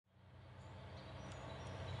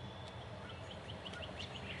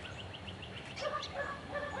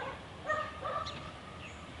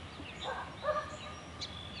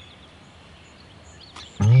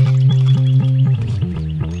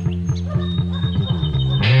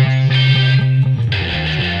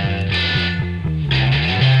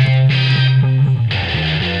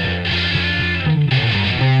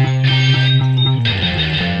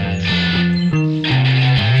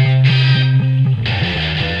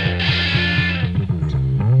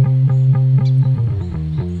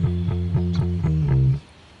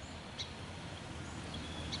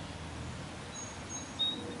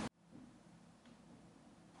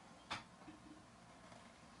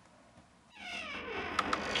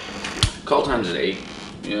Call time's at 8.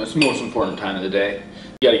 You know, it's the most important time of the day.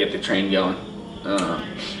 You gotta get the train going.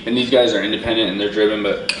 And these guys are independent and they're driven,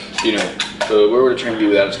 but you know, where would a train be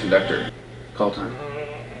without its conductor? Call time.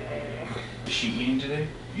 Sheep meeting today?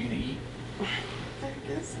 You gonna eat? I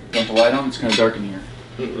guess. Want the light on? It's kind of dark in here.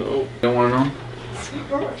 No. Don't want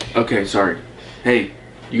to know? Okay, sorry. Hey,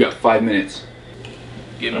 you got 5 minutes.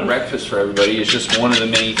 Getting breakfast for everybody is just one of the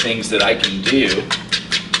many things that I can do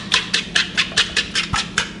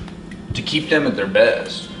to keep them at their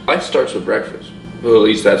best. Life starts with breakfast. Well, at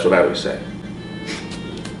least that's what I always say.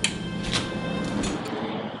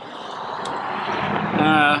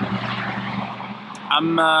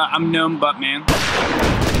 I'm Gnome Buttman.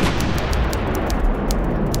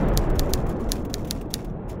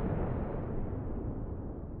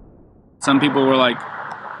 Some people were like,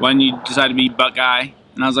 why didn't you decide to be Butt Guy?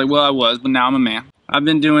 And I was like, well, I was, but now I'm a man. I've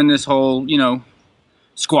been doing this whole, you know,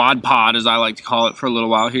 squad pod, as I like to call it, for a little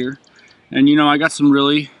while here. And, you know, I got some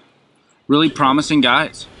really promising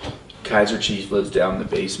guys. Kaiser Chief lives down in the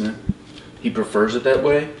basement. He prefers it that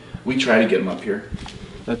way. We try to get him up here.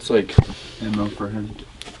 That's like ammo for him.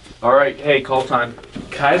 All right, hey, call time.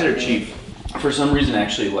 Kaiser Chief, for some reason,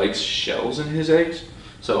 actually likes shells in his eggs.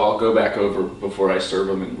 So I'll go back over before I serve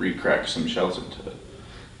them and re-crack some shells into it.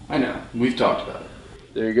 I know, we've talked about it.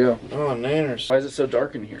 There you go. Oh, nanners. Why is it so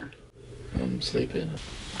dark in here? I'm sleeping.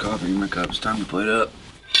 Coffee in my cup. It's time to plate up.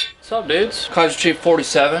 What's up, dudes? Kaiser Chief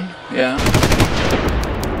 47. Yeah.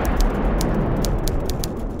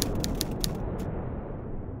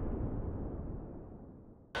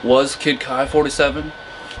 Was Kid Kai 47,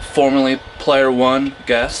 formerly Player 1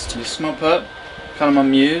 guest. You smoke pup? Kind of my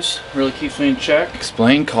muse. Really keeps me in check.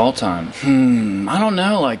 Explain call time. I don't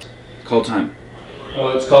know, like Call time. Oh,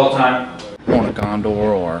 it's call time. want a Gondor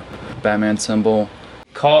or Batman symbol.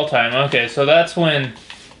 Call time. Okay, so that's when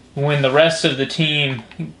the rest of the team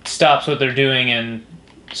stops what they're doing and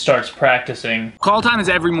starts practicing. Call time is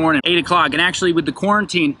every morning, 8 o'clock, and actually with the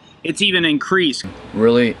quarantine, it's even increased.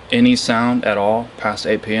 Really, any sound at all past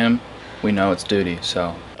 8 p.m., we know it's duty,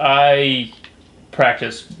 so. I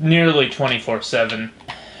practice nearly 24/7.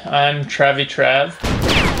 I'm Travy Trav.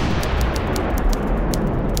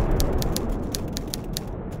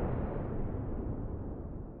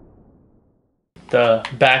 The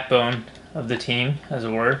backbone of the team, as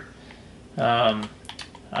it were. I'm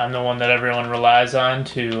the one that everyone relies on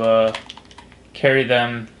to carry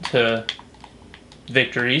them to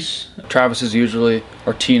victories. Travis is usually,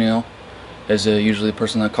 or T-Neil, is usually the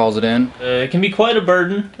person that calls it in. It can be quite a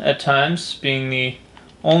burden at times, being the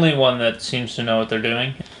only one that seems to know what they're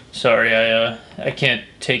doing. Sorry, I can't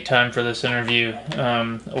take time for this interview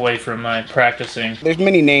away from my practicing. There's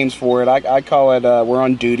many names for it. I call it we're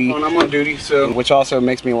on duty. I'm on duty, so. Which also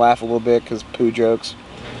makes me laugh a little bit because poo jokes.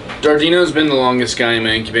 Dardino's been the longest guy in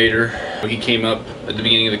my incubator. He came up at the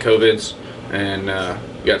beginning of the COVIDs and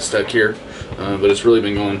got stuck here, but it's really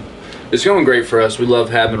been going great for us. We love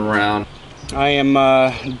having him around. I am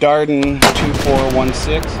Darden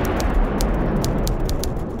 2416.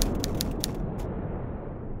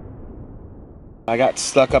 I got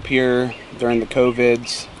stuck up here during the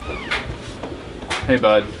COVIDs. Hey,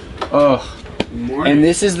 bud. Oh, And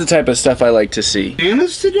this is the type of stuff I like to see.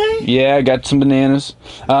 Bananas today? Yeah, I got some bananas.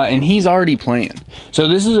 And he's already playing. So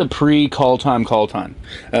this is a pre-call time.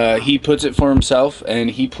 He puts it for himself and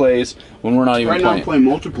he plays when we're not even Right now I'm playing.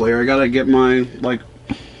 playing multiplayer. I gotta get my,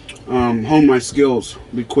 hone my skills,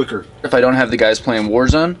 be quicker. If I don't have the guys playing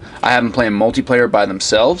Warzone, I have them playing multiplayer by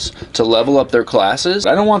themselves to level up their classes.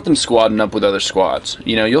 I don't want them squadding up with other squads.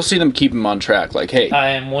 You know, you'll see them keep them on track. Like, hey.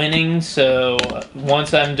 I am winning, so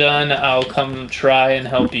once I'm done, I'll come try and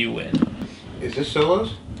help you win. Is this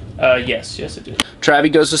solos? Yes, it is. Travie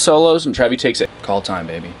goes to solos and Travie takes it. Call time,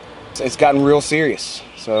 baby. it's gotten real serious.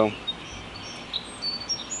 So,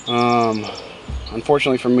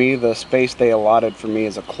 unfortunately for me, the space they allotted for me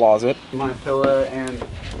is a closet. My pillow, and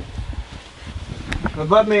the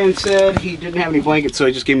buttman said he didn't have any blankets, so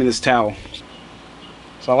he just gave me this towel.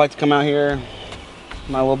 So I like to come out here,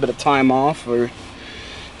 my little bit of time off, or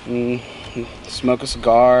smoke a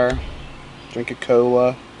cigar, drink a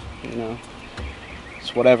cola, you know,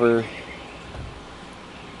 it's whatever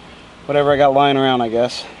I got lying around, I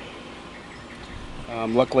guess.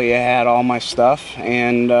 Luckily I had all my stuff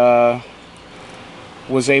and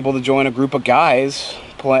was able to join a group of guys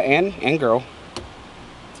and a girl.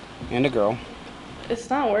 It's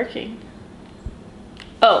not working.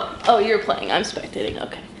 Oh, you're playing. I'm spectating.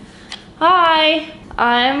 Okay. Hi,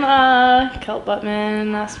 I'm Kelt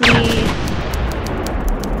Buttman. That's me.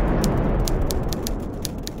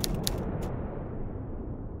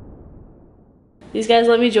 These guys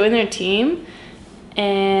let me join their team,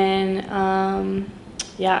 And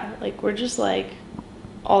yeah, like we're just like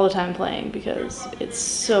all the time playing because it's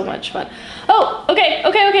so much fun. Oh, okay,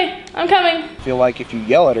 I'm coming. I feel like if you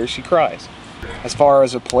yell at her, she cries. As far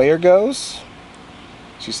as a player goes,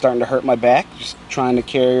 she's starting to hurt my back, just trying to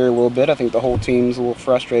carry her a little bit. I think the whole team's a little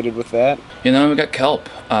frustrated with that. You know, we got Kelp.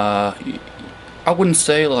 I wouldn't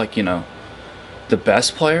say like, you know, the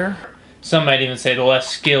best player. Some might even say the less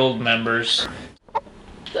skilled members.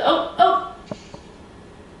 Oh.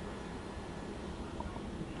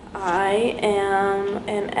 I am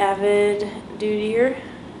an avid dutier.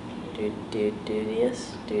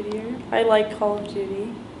 Dutier. I like Call of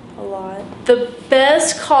Duty a lot. The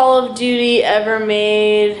best Call of Duty ever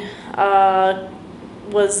made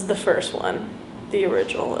was the first one, the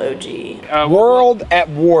original OG. World at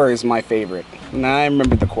War is my favorite. Now I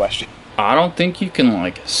remember the question. I don't think you can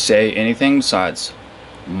like say anything besides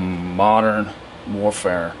Modern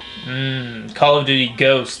Warfare. Call of Duty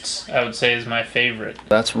Ghosts, I would say, is my favorite.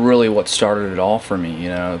 That's really what started it all for me, you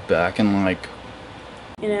know, back in like...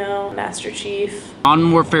 You know, Master Chief.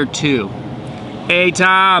 Modern Warfare 2. Hey,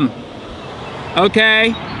 Tom.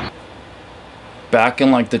 Okay. Back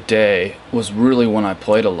in like the day was really when I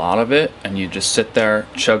played a lot of it, and you just sit there,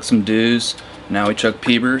 chug some dews. Now we chug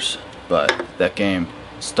peebers, but that game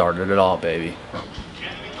started it all, baby.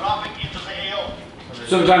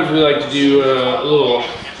 Sometimes we like to do a little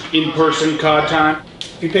in-person COD time.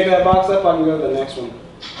 If you pick that box up, I can go to the next one.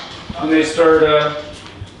 And they start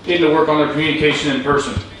getting to work on their communication in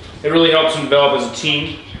person. It really helps them develop as a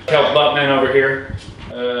team. Kelp Buttman over here.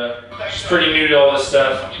 She's pretty new to all this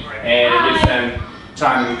stuff, and it gives them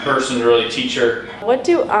time in person to really teach her. What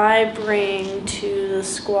do I bring to the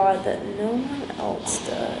squad that no one else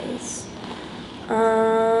does?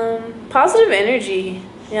 Positive energy.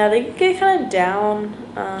 Yeah, they get kind of down.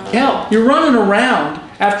 Kelp, you're running around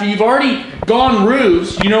after you've already gone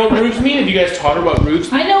roofs. You know what roofs mean? Have you guys taught her what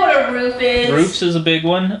roofs mean? I know what a roof is. Roofs is a big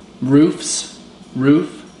one. Roofs.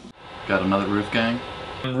 Roof. Got another roof gang?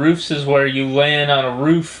 Roofs is where you land on a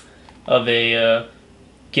roof of a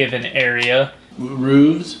given area.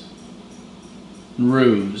 Roofs.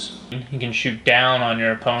 Roofs. You can shoot down on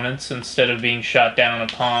your opponents instead of being shot down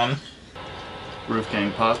upon. Roof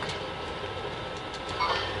gang puck.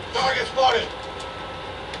 Target spotted.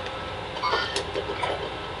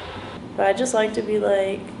 But I just like to be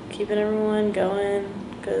like keeping everyone going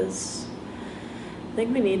because I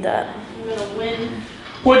think we need that. I'm gonna win.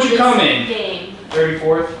 What'd you come in? Game.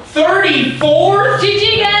 34th? 34th?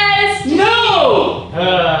 GG guys! No!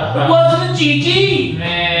 It wasn't a GG!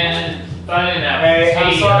 Man, if I didn't have Hey, I'm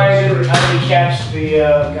potatoes. sorry I didn't catch the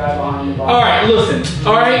guy behind the box. Alright, listen.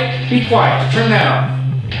 Alright? Be quiet. Turn that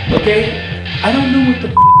off. Okay? I don't know what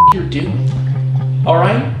the you're doing.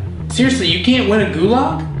 Alright? Seriously, you can't win a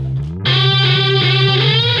gulag?